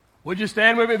Would you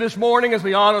stand with me this morning as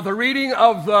we honor the reading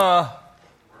of the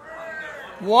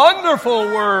wonderful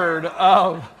Word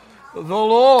of the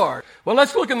Lord? Well,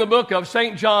 let's look in the book of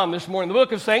St. John this morning. The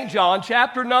book of St. John,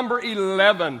 chapter number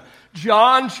 11.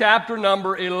 John, chapter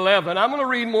number 11. I'm going to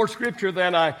read more scripture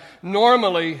than I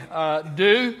normally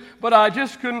do, but I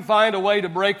just couldn't find a way to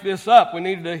break this up. We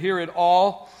needed to hear it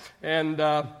all, and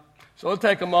so it'll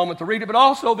take a moment to read it, but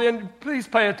also then please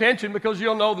pay attention because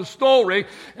you'll know the story,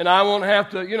 and I won't have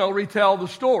to, retell the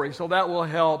story. So that will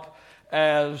help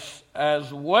as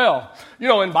well.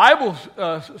 In Bible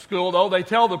school, though, they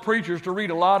tell the preachers to read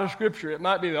a lot of scripture. It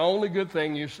might be the only good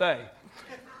thing you say.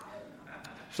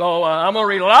 So I'm going to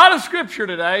read a lot of scripture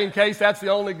today in case that's the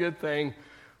only good thing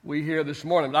we hear this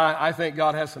morning. But I think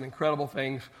God has some incredible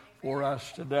things for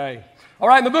us today. All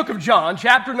right, in the book of John,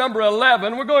 chapter number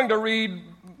 11, we're going to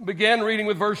begin reading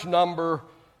with verse number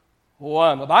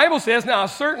 1. The Bible says, "Now a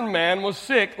certain man was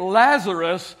sick,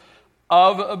 Lazarus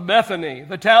of Bethany,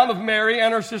 the town of Mary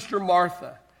and her sister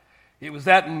Martha. It was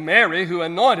that Mary who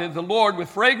anointed the Lord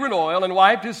with fragrant oil and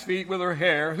wiped his feet with her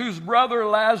hair, whose brother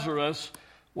Lazarus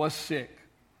was sick.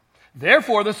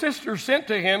 Therefore the sisters sent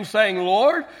to him, saying,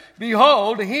 Lord,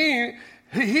 behold, he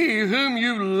whom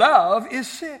you love is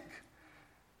sick.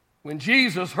 When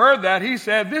Jesus heard that, he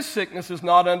said, This sickness is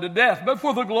not unto death, but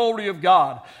for the glory of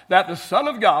God, that the Son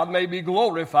of God may be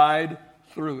glorified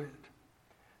through it.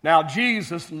 Now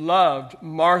Jesus loved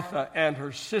Martha and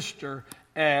her sister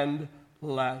and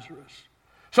Lazarus.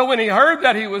 So when he heard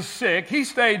that he was sick, he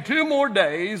stayed 2 more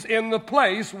days in the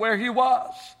place where he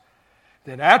was.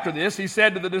 Then after this, he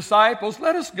said to the disciples,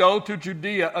 Let us go to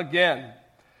Judea again.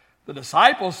 The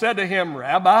disciples said to him,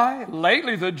 Rabbi,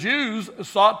 lately the Jews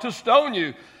sought to stone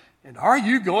you, and are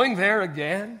you going there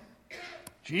again?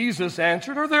 Jesus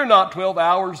answered, Are there not 12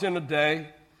 hours in a day?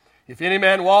 If any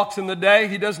man walks in the day,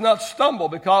 he does not stumble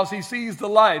because he sees the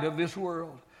light of this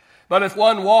world. But if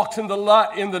one walks in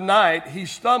the night, he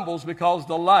stumbles because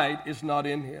the light is not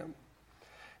in him.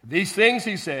 These things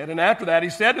he said, and after that he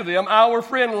said to them, Our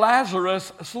friend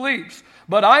Lazarus sleeps,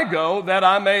 but I go that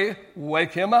I may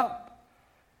wake him up.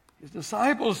 His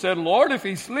disciples said, Lord, if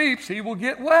he sleeps, he will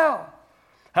get well.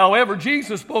 However,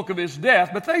 Jesus spoke of his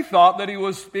death, but they thought that he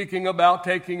was speaking about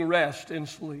taking rest and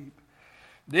sleep.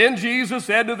 Then Jesus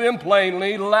said to them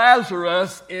plainly,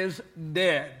 Lazarus is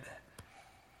dead.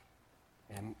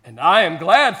 And I am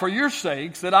glad for your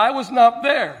sakes that I was not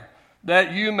there,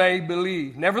 that you may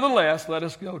believe. Nevertheless, let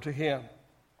us go to him.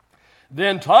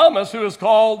 Then Thomas, who is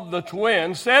called the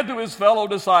twin, said to his fellow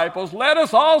disciples, Let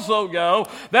us also go,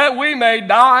 that we may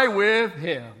die with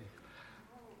him.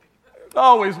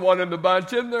 Always one in the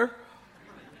bunch, isn't there?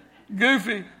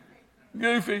 Goofy.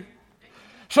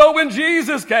 So when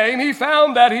Jesus came, he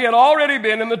found that he had already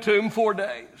been in the tomb 4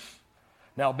 days.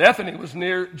 Now Bethany was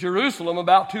near Jerusalem,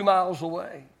 about 2 miles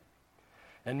away.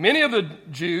 And many of the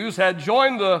Jews had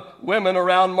joined the women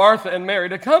around Martha and Mary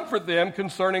to comfort them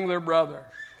concerning their brother.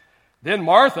 Then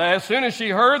Martha, as soon as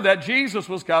she heard that Jesus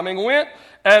was coming, went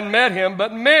and met him,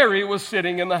 but Mary was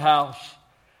sitting in the house.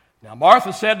 Now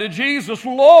Martha said to Jesus,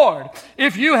 Lord,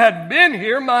 if you had been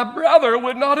here, my brother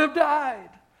would not have died.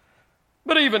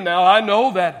 But even now I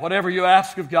know that whatever you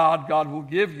ask of God, God will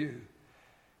give you.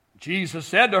 Jesus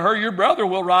said to her, Your brother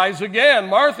will rise again.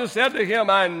 Martha said to him,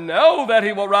 I know that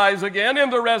he will rise again in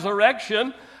the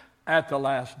resurrection at the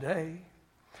last day.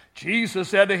 Jesus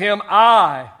said to him,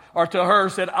 I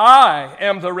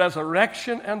am the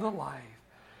resurrection and the life.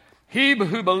 He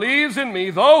who believes in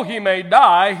me, though he may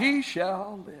die, he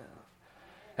shall live.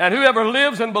 And whoever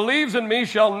lives and believes in me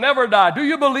shall never die. Do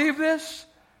you believe this?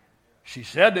 She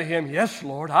said to him, Yes,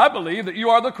 Lord, I believe that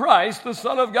you are the Christ, the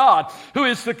Son of God, who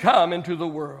is to come into the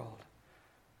world.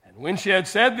 And when she had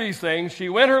said these things, she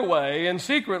went her way and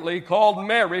secretly called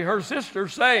Mary, her sister,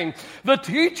 saying, The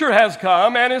teacher has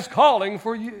come and is calling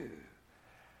for you.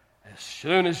 As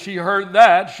soon as she heard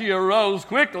that, she arose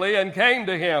quickly and came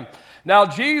to him. Now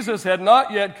Jesus had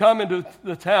not yet come into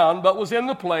the town, but was in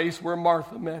the place where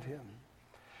Martha met him.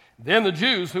 Then the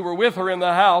Jews who were with her in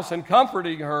the house and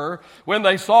comforting her, when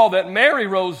they saw that Mary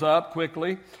rose up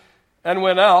quickly and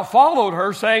went out, followed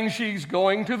her, saying, She's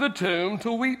going to the tomb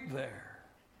to weep there.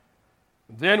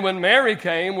 Then when Mary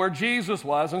came where Jesus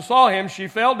was and saw him, she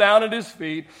fell down at his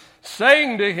feet,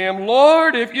 saying to him,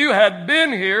 Lord, if you had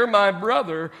been here, my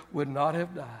brother would not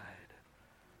have died.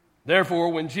 Therefore,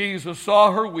 when Jesus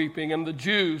saw her weeping, and the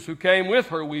Jews who came with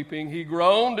her weeping, he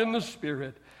groaned in the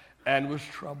spirit and was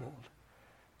troubled.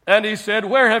 And he said,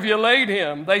 Where have you laid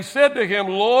him? They said to him,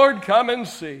 Lord, come and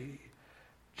see.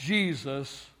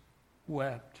 Jesus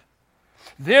wept.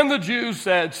 Then the Jews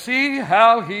said, See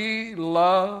how he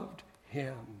loved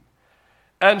him.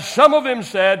 And some of them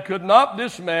said, could not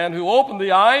this man who opened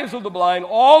the eyes of the blind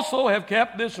also have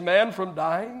kept this man from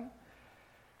dying?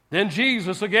 Then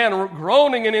Jesus, again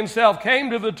groaning in himself,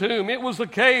 came to the tomb. It was a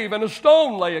cave, and a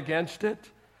stone lay against it.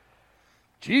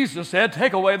 Jesus said,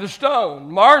 take away the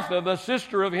stone. Martha, the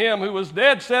sister of him who was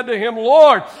dead, said to him,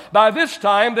 Lord, by this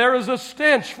time there is a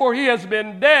stench, for he has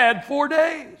been dead 4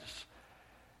 days.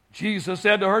 Jesus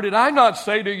said to her, did I not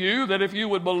say to you that if you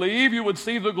would believe, you would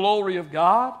see the glory of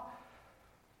God?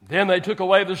 Then they took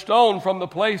away the stone from the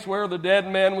place where the dead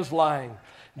man was lying.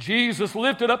 Jesus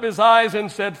lifted up his eyes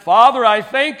and said, Father, I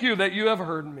thank you that you have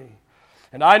heard me.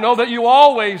 And I know that you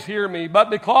always hear me, but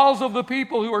because of the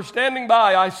people who are standing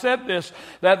by, I said this,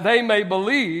 that they may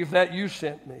believe that you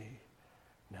sent me.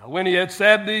 Now when he had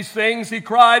said these things, he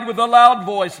cried with a loud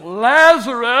voice,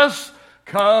 Lazarus,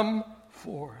 come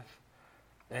forth.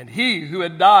 And he who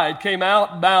had died came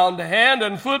out, bound hand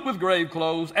and foot with grave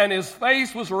clothes, and his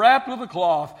face was wrapped with a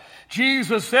cloth.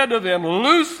 Jesus said to them,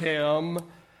 loose him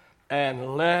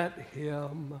and let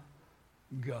him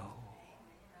go.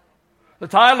 The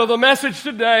title of the message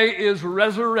today is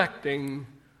Resurrecting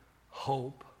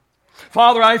Hope.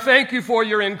 Father, I thank you for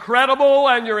your incredible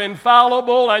and your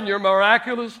infallible and your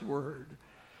miraculous word.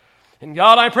 And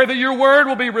God, I pray that your word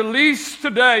will be released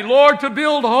today, Lord, to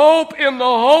build hope in the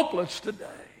hopeless today.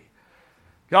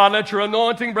 God, let your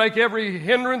anointing break every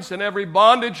hindrance and every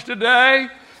bondage today.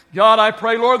 God, I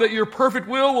pray, Lord, that your perfect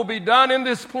will be done in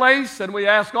this place. And we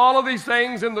ask all of these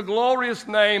things in the glorious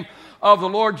name of the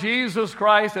Lord Jesus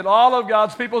Christ. And all of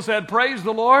God's people said, praise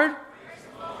the Lord. Praise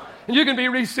the Lord. And you can be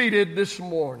reseated this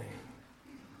morning.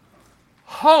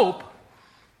 Hope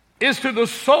is to the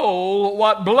soul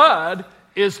what blood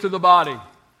is to the body.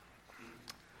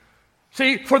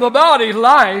 See, for the body,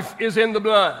 life is in the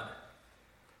blood.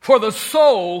 For the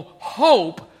soul,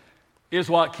 hope is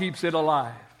what keeps it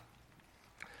alive.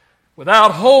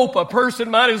 Without hope, a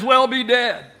person might as well be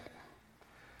dead.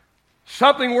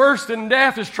 Something worse than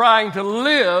death is trying to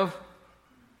live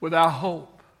without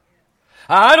hope.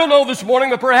 I don't know this morning,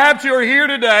 but perhaps you're here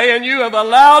today and you have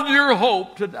allowed your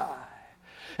hope to die.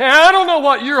 And I don't know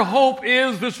what your hope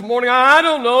is this morning. I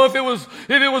don't know if it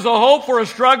was a hope for a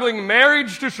struggling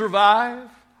marriage to survive.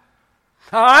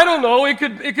 I don't know. It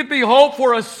could be hope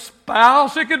for a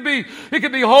spouse. It could be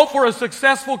hope for a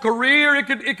successful career.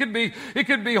 It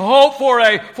could be hope for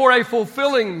a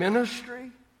fulfilling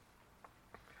ministry.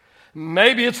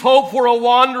 Maybe it's hope for a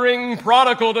wandering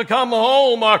prodigal to come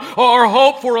home, or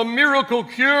hope for a miracle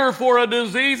cure for a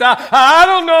disease. I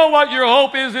don't know what your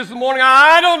hope is this morning.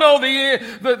 I don't know.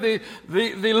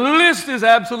 The list is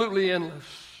absolutely endless.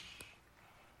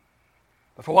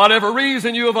 But for whatever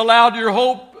reason, you have allowed your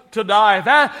hope to die.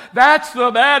 That's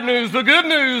the bad news. The good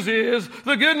news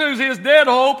is dead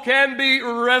hope can be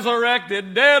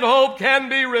resurrected. Dead hope can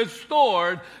be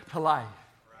restored to life.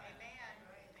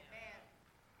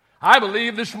 I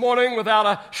believe this morning without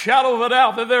a shadow of a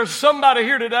doubt that there's somebody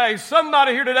here today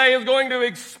is going to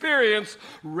experience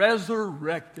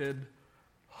resurrected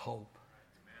hope.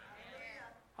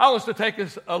 I want us to take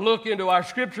a look into our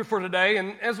scripture for today.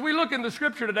 And as we look into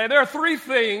scripture today, there are three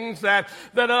things that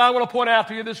I want to point out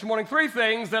to you this morning. Three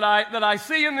things that I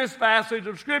see in this passage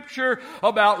of scripture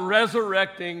about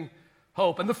resurrecting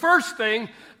hope. And the first thing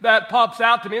that pops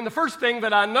out to me, and the first thing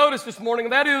that I noticed this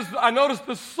morning, that is, I noticed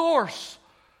the source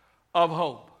of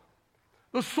hope.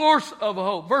 The source of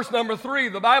hope. Verse number 3,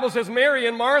 the Bible says Mary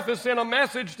and Martha sent a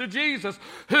message to Jesus.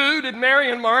 Who did Mary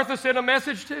and Martha send a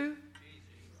message to?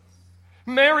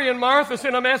 Mary and Martha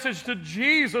sent a message to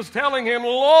Jesus telling him,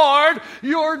 Lord,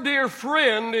 your dear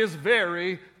friend is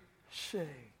very sick.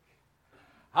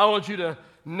 I want you to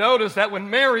notice that when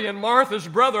Mary and Martha's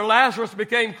brother Lazarus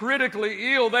became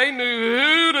critically ill, they knew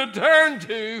who to turn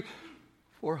to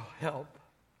for help.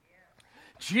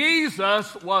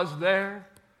 Jesus was their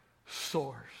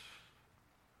source.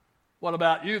 What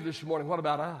about you this morning? What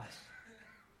about us?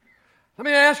 Let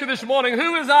me ask you this morning,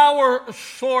 who is our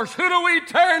source? Who do we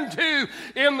turn to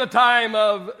in the time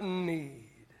of need?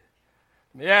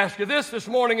 Let me ask you this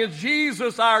morning, is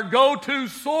Jesus our go-to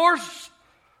source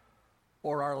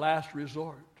or our last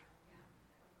resort?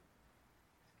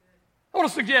 I want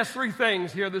to suggest three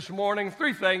things here this morning,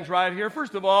 three things right here.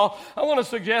 First of all, I want to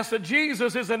suggest that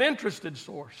Jesus is an interested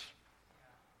source.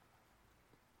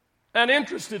 An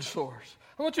interested source.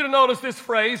 I want you to notice this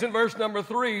phrase in verse number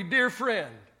 3, dear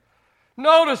friend.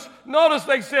 Notice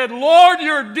they said, Lord,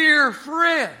 your dear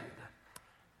friend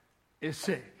is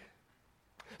sick.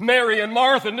 Mary and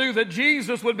Martha knew that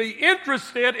Jesus would be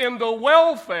interested in the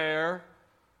welfare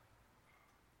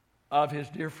of his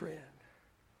dear friend.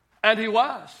 And he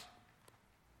was.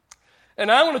 And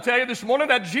I want to tell you this morning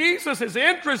that Jesus is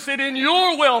interested in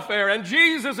your welfare, and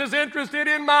Jesus is interested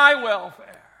in my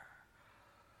welfare.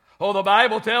 Oh, the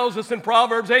Bible tells us in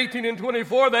Proverbs 18 and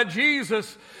 24 that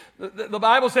the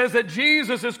Bible says that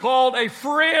Jesus is called a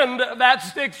friend that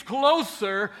sticks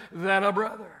closer than a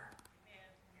brother.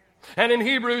 And in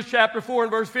Hebrews chapter 4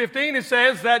 and verse 15, it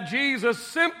says that Jesus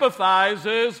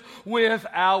sympathizes with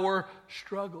our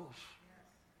struggles.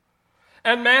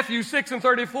 And Matthew 6 and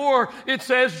 34, it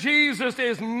says Jesus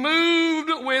is moved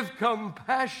with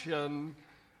compassion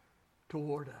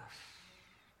toward us.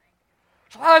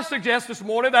 So I suggest this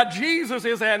morning that Jesus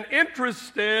is an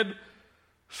interested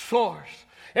source.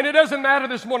 And it doesn't matter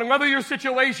this morning whether your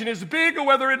situation is big or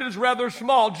whether it is rather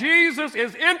small. Jesus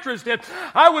is interested.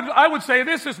 I would say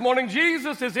this morning,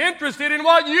 Jesus is interested in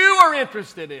what you are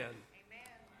interested in. Amen.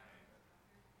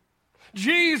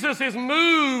 Jesus is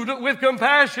moved with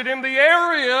compassion in the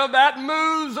area that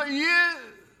moves you.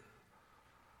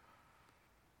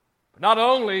 Not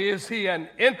only is he an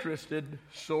interested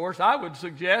source, I would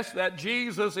suggest that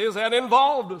Jesus is an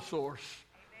involved source.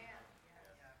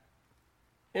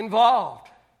 Involved.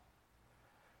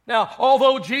 Now,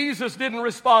 although Jesus didn't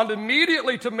respond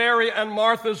immediately to Mary and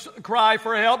Martha's cry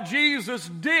for help, Jesus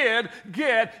did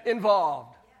get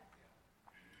involved.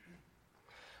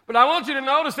 But I want you to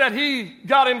notice that he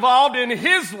got involved in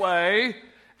his way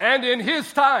and in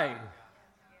his time.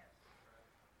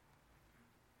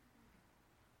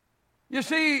 You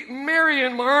see, Mary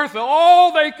and Martha,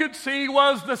 all they could see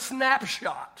was the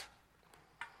snapshot.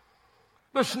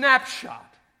 The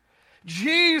snapshot.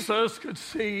 Jesus could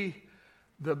see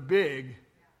the big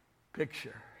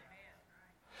picture.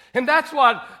 And that's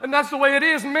the way it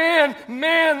is.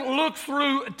 Man looks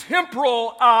through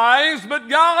temporal eyes, but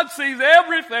God sees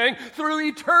everything through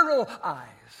eternal eyes.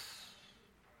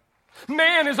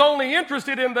 Man is only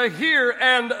interested in the here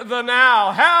and the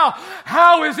now.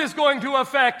 How is this going to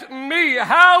affect me?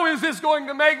 How is this going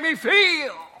to make me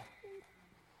feel?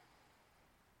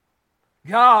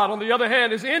 God, on the other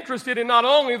hand, is interested in not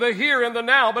only the here and the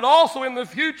now, but also in the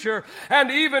future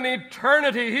and even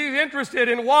eternity. He's interested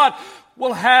in what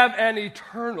will have an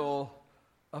eternal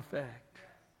effect.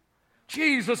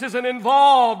 Jesus is an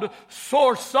involved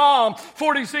source. Psalm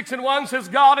 46 and 1 says,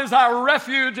 God is our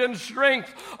refuge and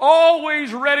strength,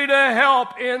 always ready to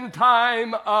help in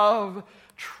time of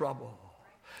trouble.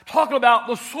 Talking about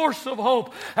the source of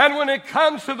hope. And when it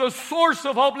comes to the source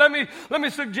of hope, let me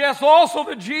suggest also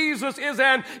that Jesus is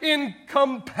an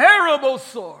incomparable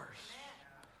source.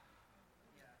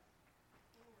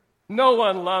 No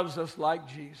one loves us like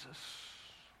Jesus.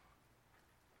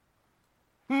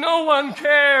 No one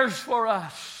cares for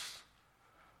us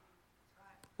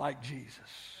like Jesus.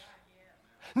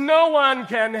 No one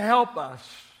can help us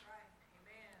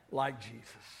like Jesus.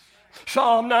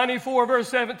 Psalm 94 verse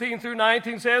 17 through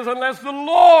 19 says, unless the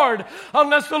Lord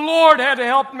had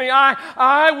helped me,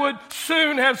 I would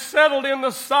soon have settled in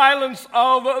the silence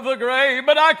of the grave.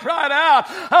 But I cried out,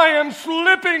 I am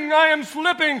slipping.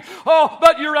 Oh,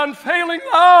 but your unfailing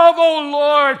love, oh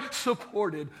Lord,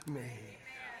 supported me.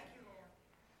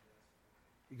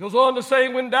 He goes on to say,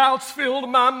 when doubts filled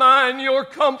my mind, your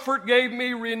comfort gave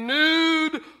me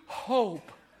renewed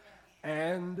hope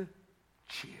and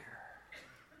cheer.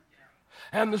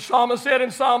 And the psalmist said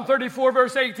in Psalm 34,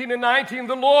 verse 18 and 19,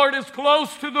 the Lord is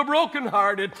close to the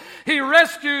brokenhearted. He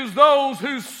rescues those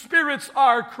whose spirits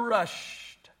are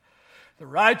crushed. The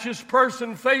righteous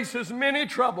person faces many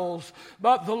troubles,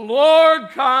 but the Lord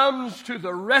comes to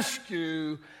the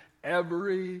rescue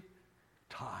every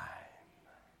time.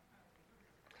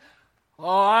 Oh,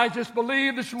 I just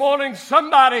believe this morning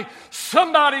somebody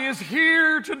is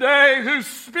here today whose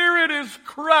spirit is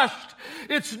crushed.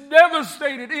 It's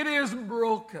devastated. It is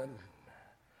broken.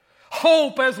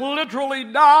 Hope has literally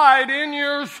died in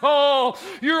your soul.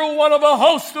 You're one of a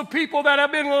host of people that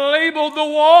have been labeled the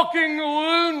walking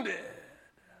wounded.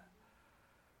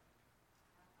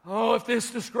 Oh, if this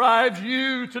describes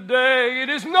you today, it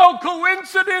is no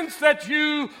coincidence that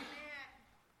you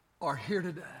are here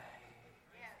today.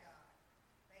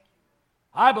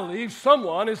 I believe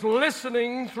someone is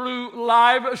listening through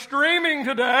live streaming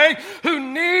today who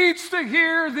needs to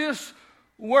hear this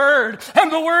word.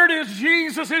 And the word is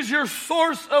Jesus is your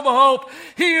source of hope.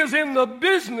 He is in the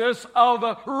business of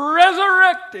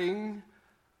resurrecting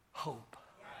hope.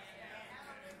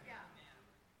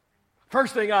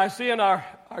 First thing I see in our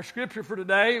scripture for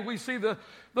today, we see the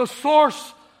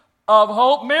source of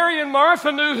hope. Mary and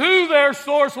Martha knew who their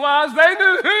source was. They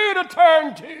knew who to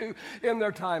turn to in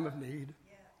their time of need.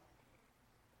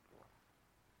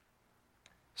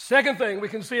 Second thing we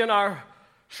can see in our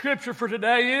scripture for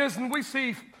today is, and we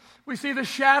see the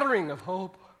shattering of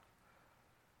hope.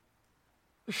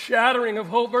 The shattering of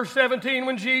hope. Verse 17,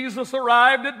 when Jesus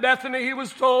arrived at Bethany, he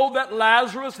was told that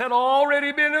Lazarus had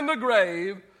already been in the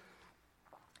grave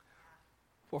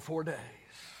for 4 days.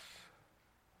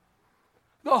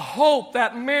 The hope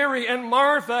that Mary and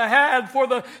Martha had for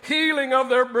the healing of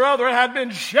their brother had been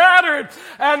shattered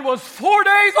and was 4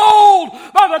 days old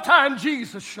by the time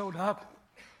Jesus showed up.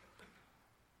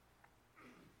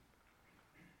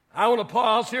 I want to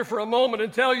pause here for a moment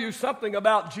and tell you something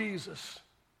about Jesus.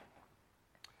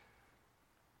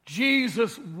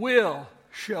 Jesus will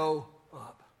show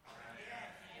up.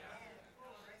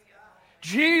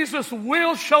 Jesus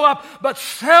will show up, but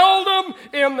seldom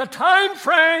in the time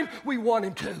frame we want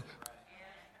him to.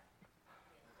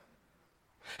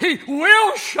 He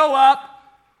will show up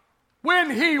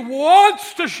when he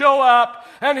wants to show up,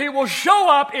 and he will show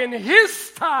up in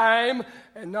his time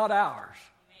and not ours.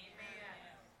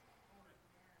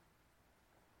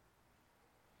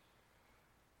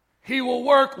 He will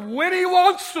work when he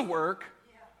wants to work,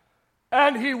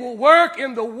 and he will work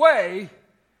in the way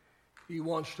he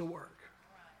wants to work.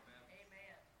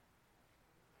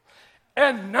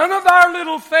 And none of our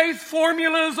little faith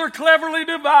formulas or cleverly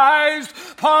devised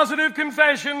positive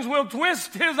confessions will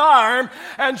twist his arm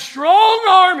and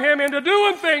strong-arm him into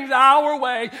doing things our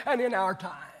way and in our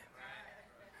time.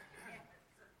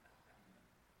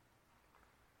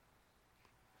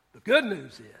 The good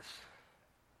news is,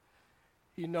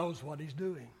 he knows what he's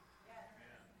doing.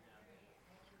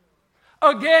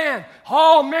 Again,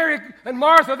 Mary and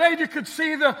Martha, they could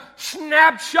see the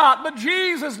snapshot, but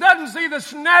Jesus doesn't see the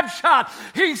snapshot.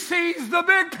 He sees the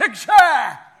big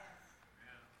picture.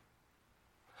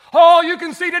 All you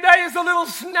can see today is a little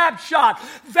snapshot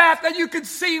that you can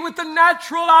see with the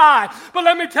natural eye. But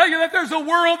let me tell you that there's a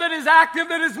world that is active,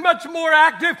 that is much more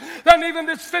active than even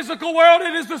this physical world.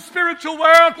 It is the spiritual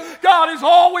world. God is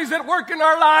always at work in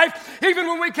our life, even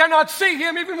when we cannot see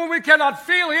him, even when we cannot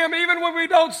feel him, even when we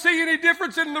don't see any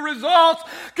difference in the results.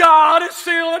 God is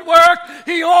still at work.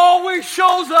 He always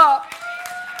shows up.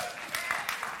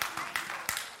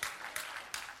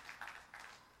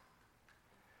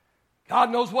 God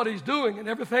knows what he's doing, and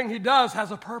everything he does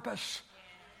has a purpose.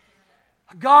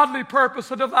 A godly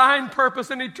purpose, a divine purpose,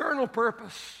 an eternal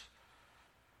purpose.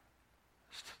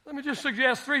 Let me just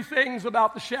suggest 3 things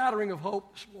about the shattering of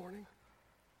hope this morning.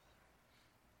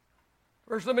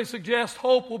 First, let me suggest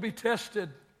hope will be tested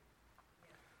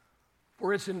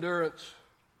for its endurance.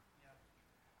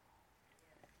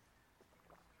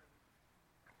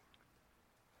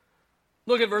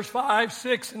 Look at verse 5,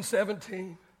 6, and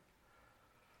 17.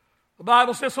 The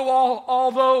Bible says, so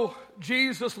although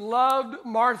Jesus loved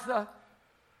Martha,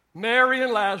 Mary,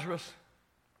 and Lazarus,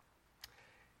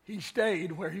 he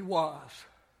stayed where he was.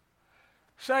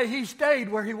 Say, he stayed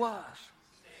where he was.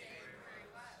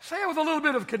 Say it with a little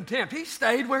bit of contempt. He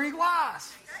stayed where he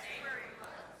was.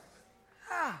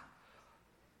 Yeah.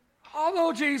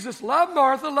 Although Jesus loved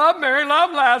Martha, loved Mary,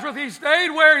 loved Lazarus, he stayed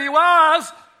where he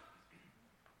was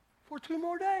for 2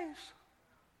 more days.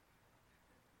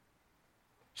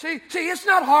 See, it's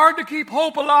not hard to keep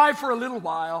hope alive for a little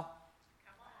while.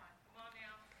 Come on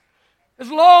now. As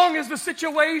long as the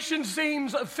situation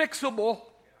seems fixable,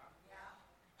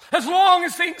 as long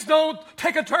as things don't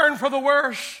take a turn for the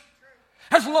worse,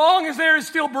 as long as there is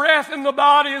still breath in the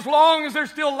body, as long as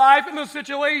there's still life in the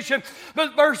situation.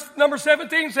 But verse number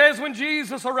 17 says, when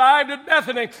Jesus arrived at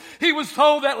Bethany, he was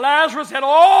told that Lazarus had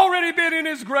already been in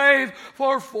his grave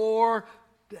for 4 days.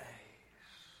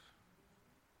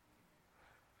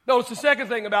 Notice the second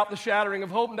thing about the shattering of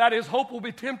hope, and that is hope will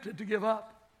be tempted to give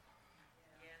up.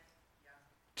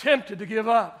 Tempted to give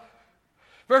up.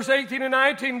 Verse 18 and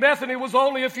 19, Bethany was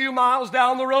only a few miles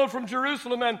down the road from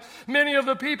Jerusalem, and many of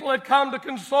the people had come to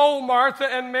console Martha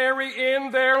and Mary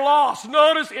in their loss.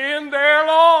 Notice, in their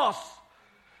loss.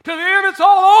 To them, it's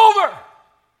all over.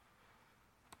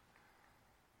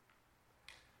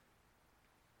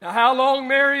 Now, how long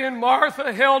Mary and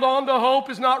Martha held on to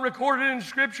hope is not recorded in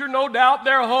Scripture. No doubt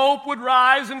their hope would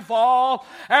rise and fall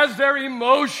as their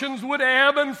emotions would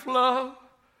ebb and flow.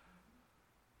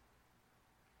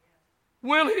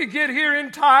 Will he get here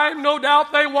in time? No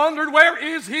doubt they wondered, where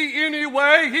is he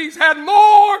anyway? He's had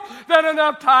more than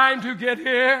enough time to get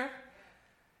here.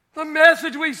 The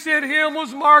message we sent him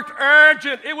was marked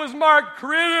urgent. It was marked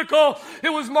critical. It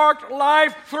was marked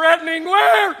life-threatening.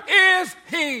 Where is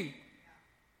he?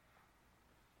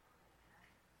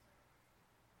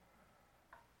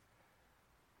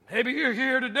 Maybe you're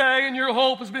here today and your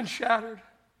hope has been shattered.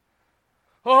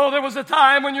 Oh, there was a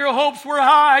time when your hopes were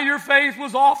high, your faith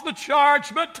was off the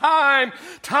charts, but time,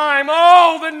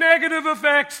 oh, the negative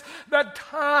effects that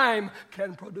time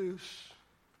can produce.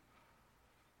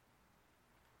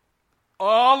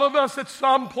 All of us at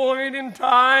some point in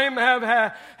time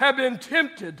have been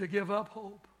tempted to give up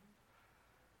hope.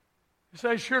 You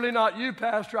say, surely not you,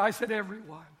 Pastor. I said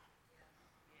everyone.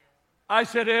 I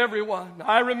said everyone.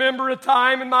 I remember a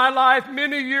time in my life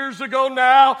many years ago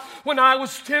now when I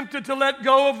was tempted to let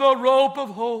go of the rope of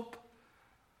hope.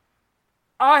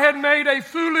 I had made a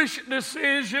foolish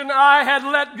decision. I had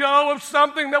let go of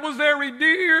something that was very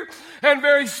dear and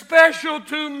very special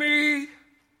to me.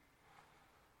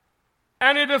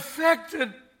 And it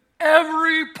affected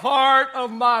every part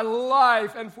of my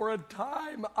life. And for a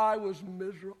time, I was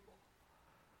miserable.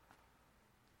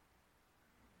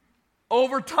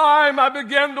 Over time, I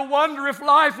began to wonder if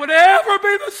life would ever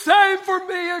be the same for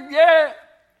me again.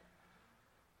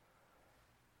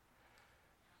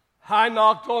 I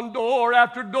knocked on door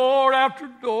after door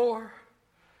after door.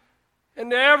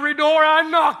 And every door I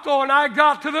knocked on, I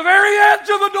got to the very edge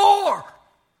of the door.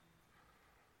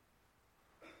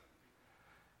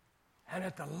 And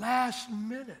at the last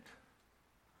minute,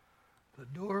 the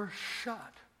door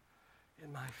shut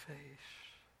in my face.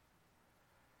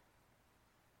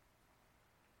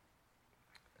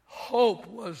 Hope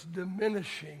was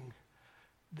diminishing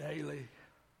daily.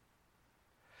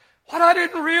 What I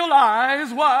didn't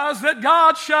realize was that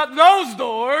God shut those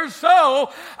doors so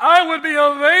I would be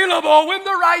available when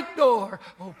the right door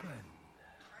opened.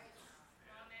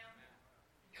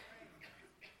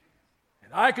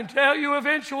 And I can tell you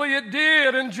eventually it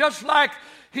did, and just like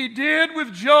He did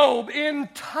with Job, in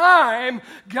time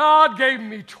God gave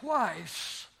me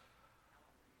twice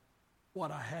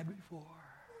what I had before.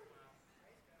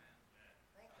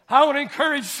 I want to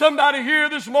encourage somebody here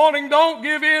this morning, don't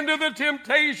give in to the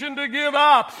temptation to give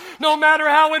up. No matter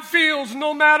how it feels,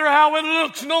 no matter how it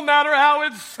looks, no matter how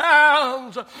it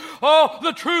sounds. Oh,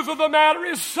 the truth of the matter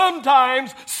is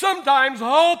sometimes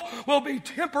hope will be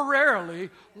temporarily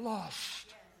lost.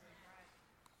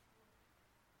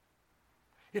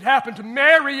 It happened to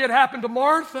Mary, it happened to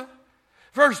Martha.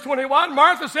 Verse 21,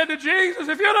 Martha said to Jesus,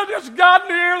 if you'd have just gotten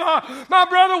here, my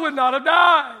brother would not have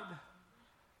died.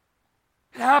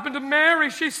 It happened to Mary.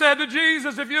 She said to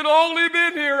Jesus, if you'd only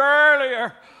been here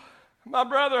earlier, my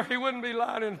brother, he wouldn't be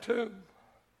lying in a tomb.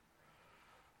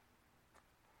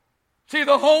 See,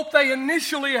 the hope they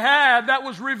initially had that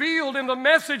was revealed in the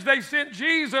message they sent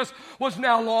Jesus was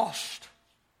now lost.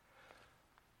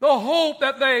 The hope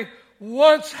that they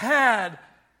once had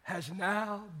has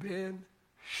now been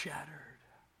shattered.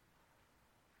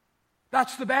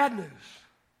 That's the bad news.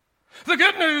 The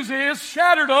good news is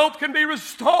shattered hope can be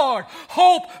restored.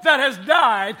 Hope that has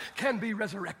died can be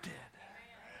resurrected.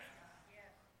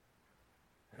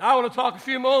 And I want to talk a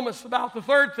few moments about the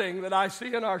third thing that I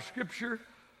see in our scripture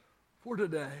for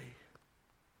today.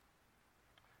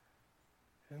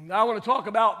 And I want to talk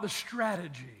about the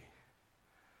strategy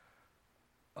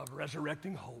of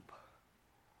resurrecting hope.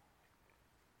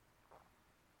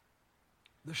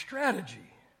 The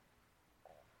strategy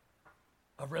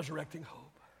of resurrecting hope.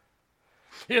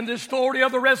 In this story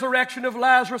of the resurrection of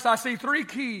Lazarus, I see three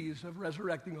keys of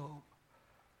resurrecting hope.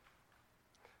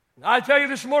 I tell you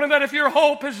this morning that if your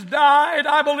hope has died,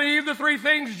 I believe the three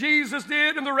things Jesus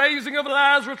did in the raising of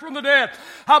Lazarus from the dead.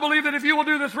 I believe that if you will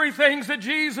do the three things that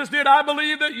Jesus did, I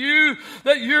believe that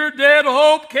your dead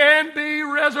hope can be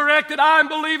resurrected. I'm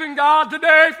believing God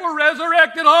today for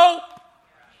resurrected hope.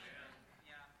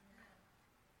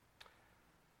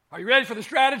 Are you ready for the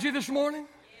strategy this morning?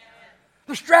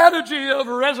 The strategy of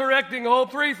resurrecting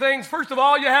hope, three things. First of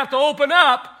all, you have to open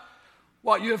up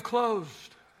what you have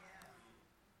closed.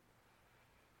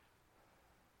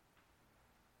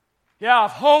 Yeah,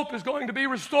 if hope is going to be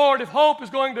restored, if hope is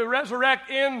going to resurrect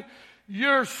in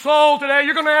your soul today,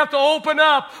 you're going to have to open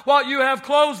up what you have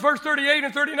closed. Verse 38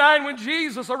 and 39, when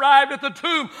Jesus arrived at the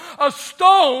tomb, a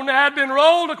stone had been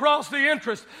rolled across the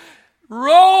entrance.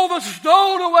 Roll the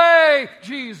stone away,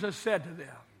 Jesus said to them.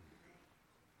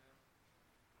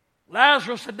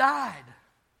 Lazarus had died.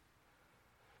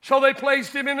 So they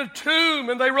placed him in a tomb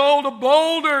and they rolled a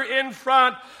boulder in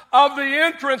front of the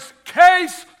entrance.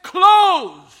 Case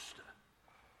closed.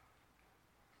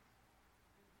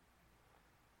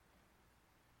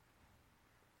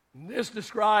 This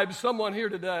describes someone here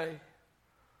today.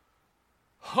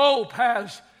 Hope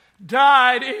has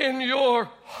died in your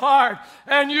heart,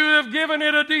 and you have given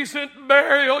it a decent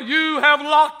burial. You have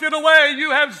locked it away. You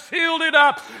have sealed it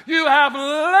up. You have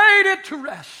laid it to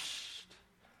rest.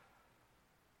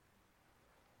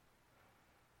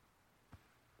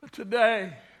 But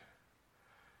today,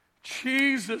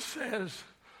 Jesus says,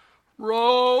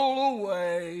 roll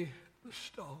away the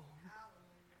stone.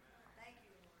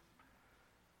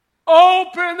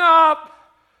 Open up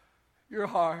your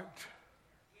heart.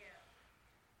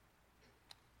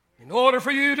 In order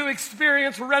for you to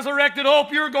experience resurrected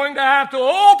hope, you're going to have to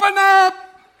open up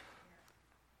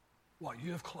what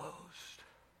you have closed.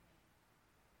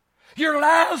 Your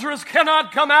Lazarus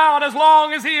cannot come out as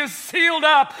long as he is sealed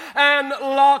up and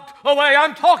locked away.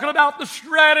 I'm talking about the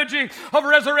strategy of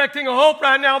resurrecting hope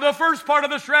right now. The first part of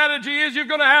the strategy is you're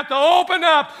going to have to open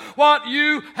up what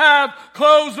you have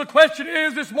closed. The question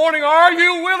is this morning, are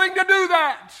you willing to do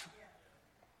that?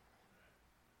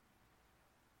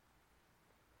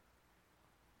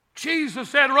 Jesus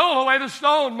said, roll away the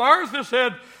stone. Martha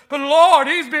said, but Lord,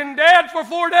 he's been dead for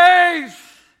 4 days.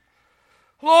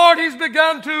 Lord, he's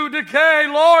begun to decay.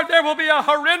 Lord, there will be a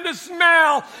horrendous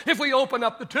smell if we open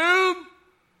up the tomb.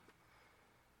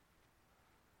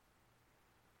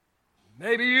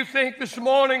 Maybe you think this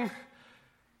morning,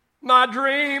 my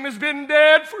dream has been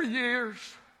dead for years.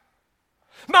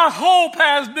 My hope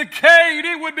has decayed.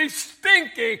 It would be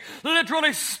stinky,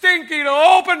 literally stinky, to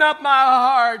open up my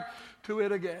heart to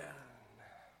it again.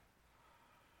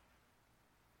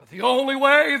 The only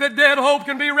way that dead hope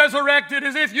can be resurrected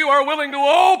is if you are willing to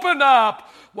open up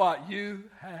what you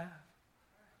have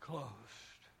closed.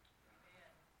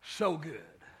 So good.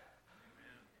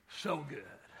 So good.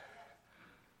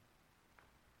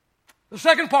 The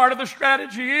second part of the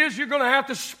strategy is you're going to have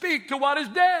to speak to what is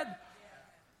dead.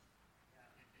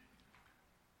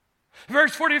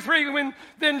 Verse 43, when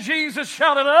then Jesus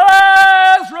shouted,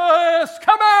 Lazarus,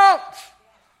 come out!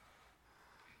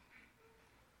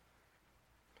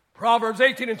 Proverbs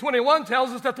 18 and 21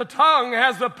 tells us that the tongue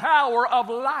has the power of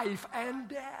life and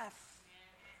death.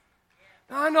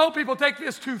 Now, I know people take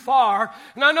this too far,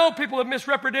 and I know people have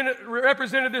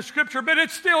misrepresented this scripture, but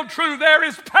it's still true. There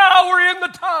is power in the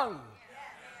tongue.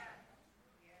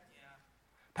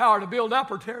 Power to build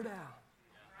up or tear down.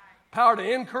 Power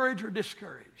to encourage or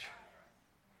discourage.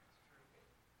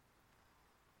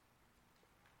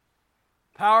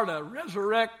 Power to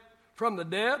resurrect from the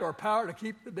dead or power to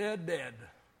keep the dead dead.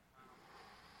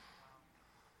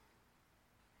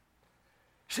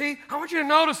 See, I want you to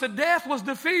notice that death was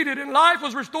defeated and life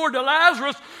was restored to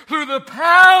Lazarus through the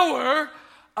power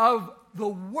of the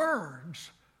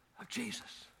words of Jesus.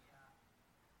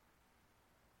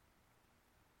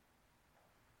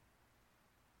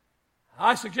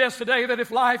 I suggest today that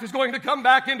if life is going to come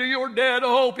back into your dead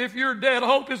hope, if your dead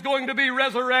hope is going to be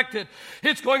resurrected,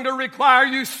 it's going to require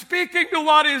you speaking to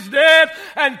what is dead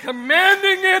and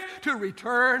commanding it to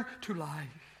return to life.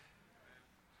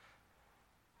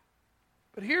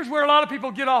 But here's where a lot of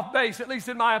people get off base, at least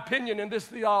in my opinion, in this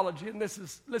theology, and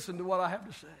listen to what I have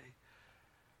to say.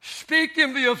 Speak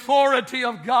in the authority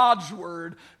of God's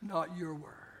word, not your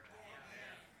word.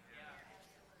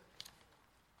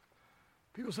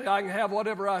 People say, I can have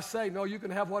whatever I say. No, you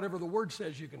can have whatever the word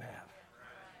says you can have.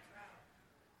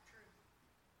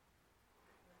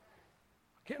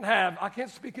 I can't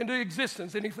speak into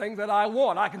existence anything that I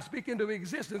want. I can speak into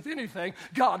existence anything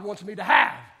God wants me to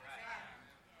have.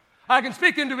 I can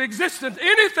speak into existence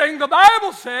anything the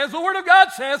Bible says, the Word of God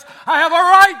says, I have a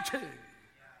right to.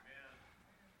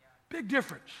 Big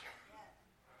difference.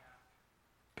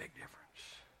 Big difference.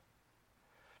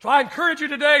 So I encourage you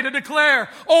today to declare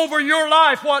over your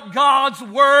life what God's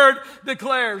Word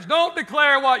declares. Don't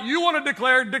declare what you want to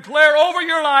declare. Declare over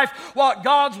your life what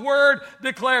God's Word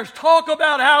declares. Talk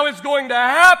about how it's going to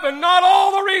happen, not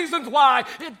all the reasons why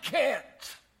it can't.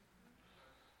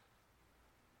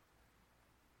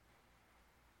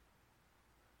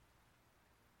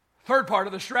 Third part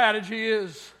of the strategy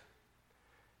is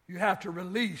you have to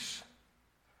release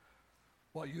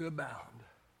what you have bound.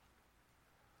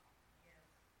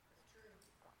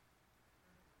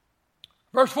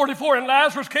 Verse 44, and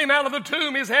Lazarus came out of the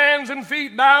tomb, his hands and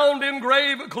feet bound in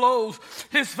grave clothes,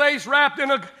 his face wrapped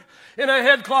in a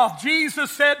headcloth.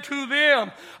 Jesus said to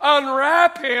them,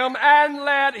 unwrap him and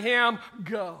let him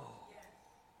go.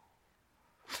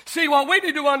 See, what we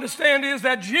need to understand is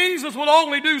that Jesus will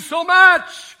only do so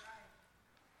much.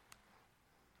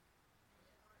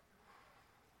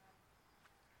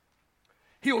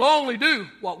 He will only do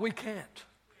what we can't.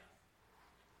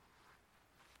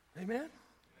 Amen?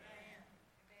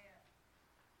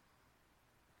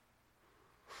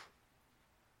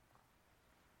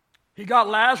 He got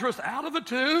Lazarus out of the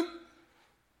tomb.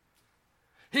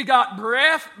 He got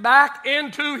breath back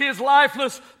into his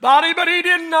lifeless body, but he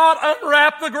did not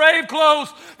unwrap the grave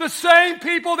clothes. The same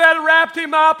people that wrapped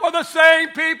him up are the same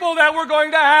people that were going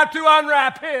to have to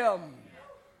unwrap him.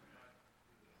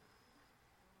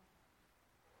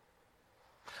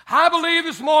 I believe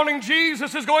this morning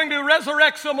Jesus is going to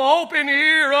resurrect some hope in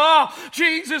here. Oh,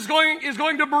 Jesus is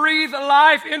going to breathe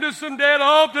life into some dead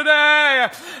hope today.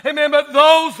 Amen. But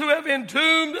those who have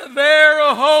entombed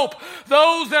their hope,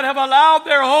 those that have allowed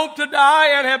their hope to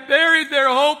die and have buried their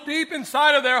hope deep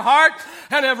inside of their heart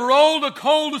and have rolled a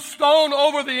cold stone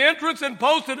over the entrance and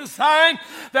posted a sign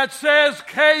that says,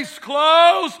 case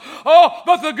closed. Oh,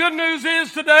 but the good news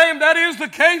is today, and that is the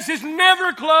case is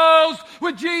never closed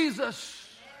with Jesus.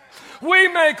 We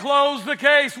may close the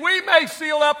case. We may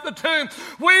seal up the tomb.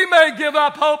 We may give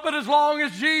up hope, but as long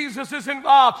as Jesus is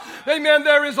involved, amen,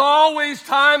 there is always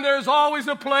time. There is always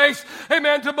a place,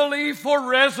 amen, to believe for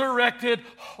resurrected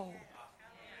hope.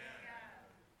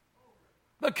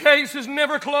 The case is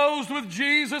never closed with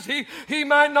Jesus. He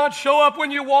might not show up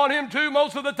when you want him to.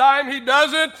 Most of the time he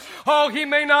doesn't. Oh, he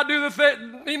may not do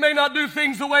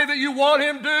things the way that you want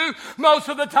him to. Most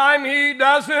of the time he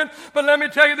doesn't. But let me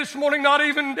tell you this morning, not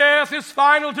even death is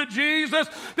final to Jesus,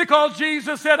 because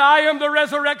Jesus said, I am the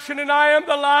resurrection and I am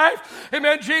the life.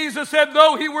 Amen. Jesus said,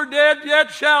 though he were dead,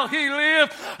 yet shall he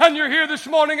live. And you're here this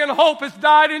morning and hope has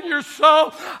died in your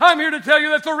soul. I'm here to tell you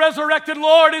that the resurrected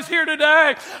Lord is here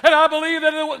today. And I believe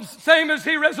that the same as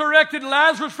he resurrected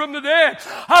Lazarus from the dead,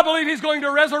 I believe he's going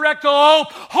to resurrect the hope.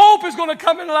 Hope is going to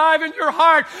come alive in your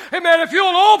heart. Amen. If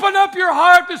you'll open up your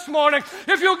heart this morning,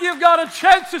 if you'll give God a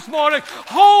chance this morning,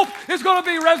 hope is going to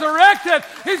be resurrected.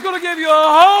 He's going to give you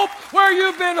a hope where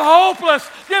you've been hopeless.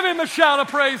 Give him a shout of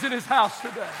praise in his house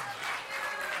today.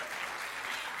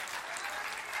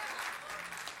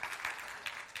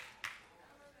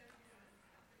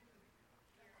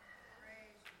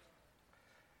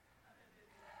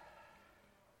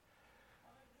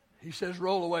 He says,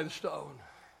 roll away the stone.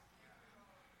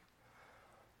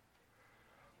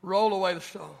 Roll away the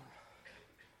stone.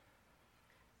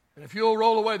 And if you'll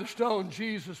roll away the stone,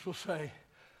 Jesus will say,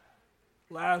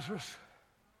 Lazarus,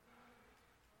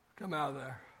 come out of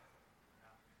there.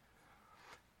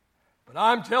 But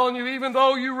I'm telling you, even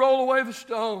though you roll away the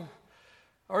stone,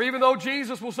 or even though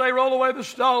Jesus will say, roll away the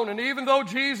stone, and even though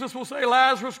Jesus will say,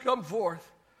 Lazarus, come forth,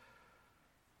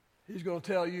 he's going to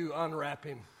tell you, unwrap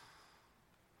him.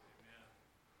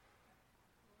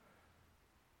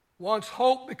 Once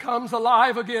hope becomes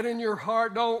alive again in your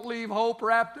heart, don't leave hope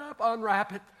wrapped up.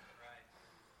 Unwrap it.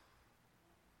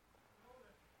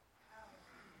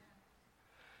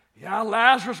 Yeah,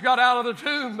 Lazarus got out of the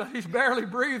tomb, but he's barely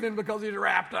breathing because he's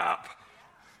wrapped up.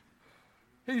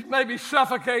 He's maybe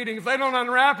suffocating. If they don't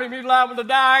unwrap him, he's liable to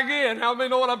die again. How many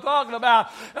know what I'm talking about?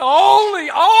 Only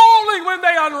when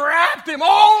they unwrapped him,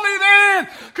 only then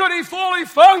could he fully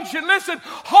function. Listen,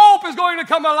 hope is going to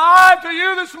come alive to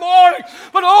you this morning,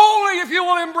 but only if you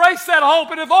will embrace that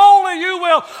hope, and if only you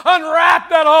will unwrap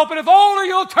that hope, and if only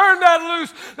you'll turn that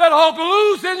hope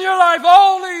loose in your life,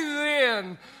 only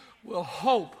then will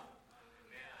hope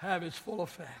have its full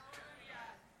effect.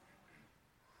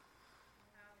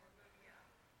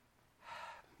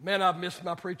 Man, I've missed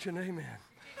my preaching. Amen.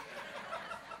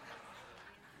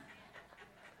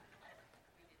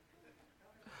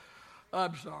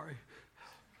 I'm sorry.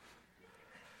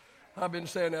 I've been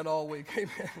saying that all week.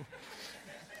 Amen.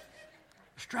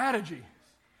 Strategy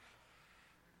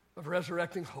of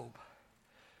resurrecting hope.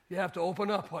 You have to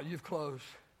open up what you've closed.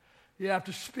 You have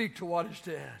to speak to what is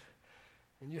dead.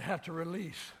 And you have to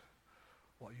release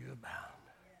what you have bound.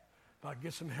 If I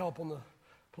get some help on the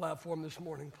platform this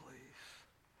morning, please.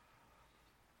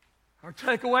 Our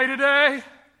takeaway today is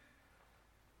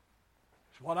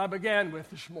what I began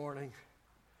with this morning.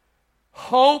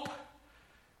 Hope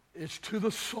is to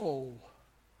the soul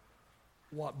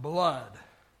what blood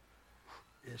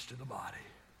is to the body.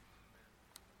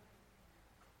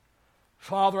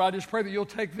 Father, I just pray that you'll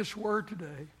take this word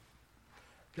today.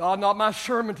 God, not my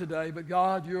sermon today, but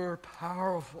God, your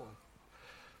powerful,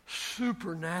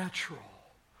 supernatural,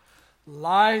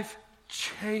 life-changing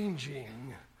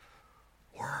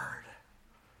word.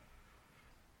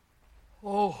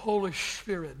 Oh, Holy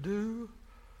Spirit, do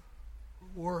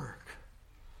work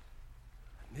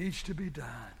that needs to be done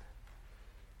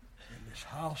in this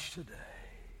house today.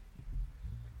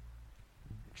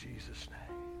 In Jesus'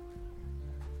 name.